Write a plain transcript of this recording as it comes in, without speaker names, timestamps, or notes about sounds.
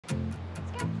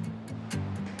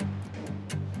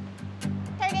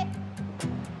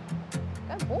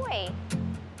boy.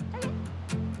 Okay.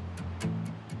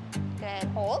 Good,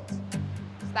 hold. So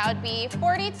that would be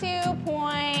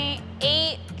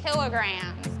 42.8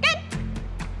 kilograms. Good.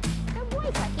 Good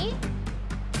boy, Tucky.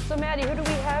 So Maddie, who do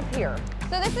we have here?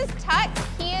 So this is Tuck.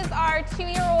 He is our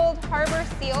 2-year-old harbor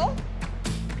seal.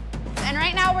 And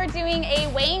right now we're doing a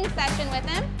weighing session with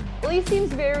him. Well, he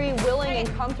seems very willing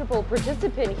and comfortable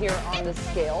participant here on the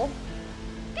scale.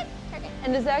 Good. Perfect.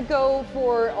 And does that go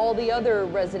for all the other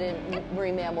resident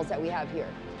marine mammals that we have here?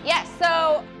 Yes,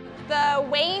 so the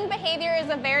weighing behavior is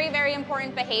a very, very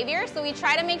important behavior. So we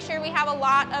try to make sure we have a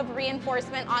lot of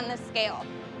reinforcement on the scale.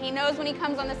 He knows when he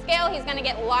comes on the scale, he's gonna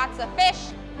get lots of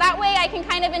fish. That way I can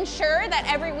kind of ensure that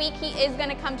every week he is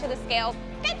gonna come to the scale.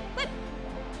 Good, good,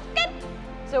 good.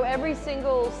 So every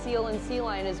single seal and sea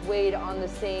lion is weighed on the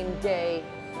same day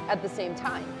at the same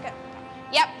time? Good.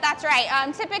 Yep, that's right.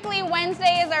 Typically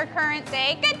Wednesday is our current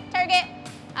day. Good, target.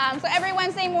 So every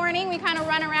Wednesday morning we kind of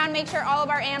run around, make sure all of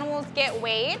our animals get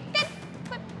weighed. Good,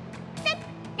 good, good.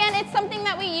 And it's something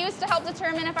that we use to help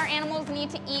determine if our animals need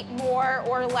to eat more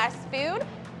or less food.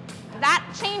 That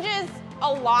changes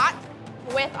a lot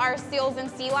with our seals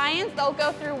and sea lions. They'll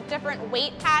go through different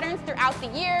weight patterns throughout the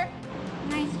year.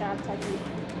 Nice job, Tucky.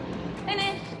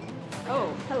 Finished.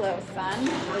 Oh, Hello, son.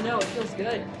 I know, it feels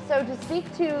good. So to speak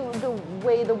to the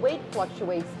way the weight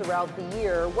fluctuates throughout the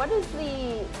year, what is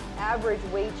the average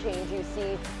weight change you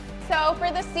see? So for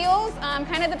the seals,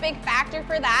 kind of the big factor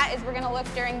for that is we're gonna look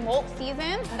during molt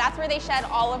season. That's where they shed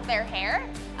all of their hair.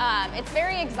 It's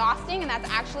very exhausting, and that's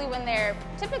actually when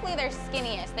typically they're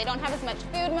skinniest. They don't have as much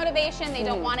food motivation, they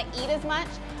don't wanna eat as much.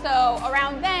 So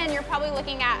around then, you're probably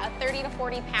looking at a 30 to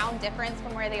 40 pound difference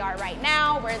from where they are right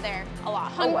now, where they're a lot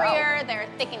hungrier, they're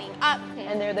thickening up.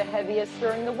 And they're the heaviest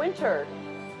during the winter,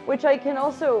 which I can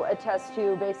also attest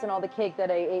to based on all the cake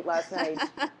that I ate last night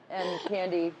and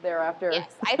candy thereafter.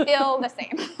 Yes, I feel the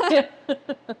same.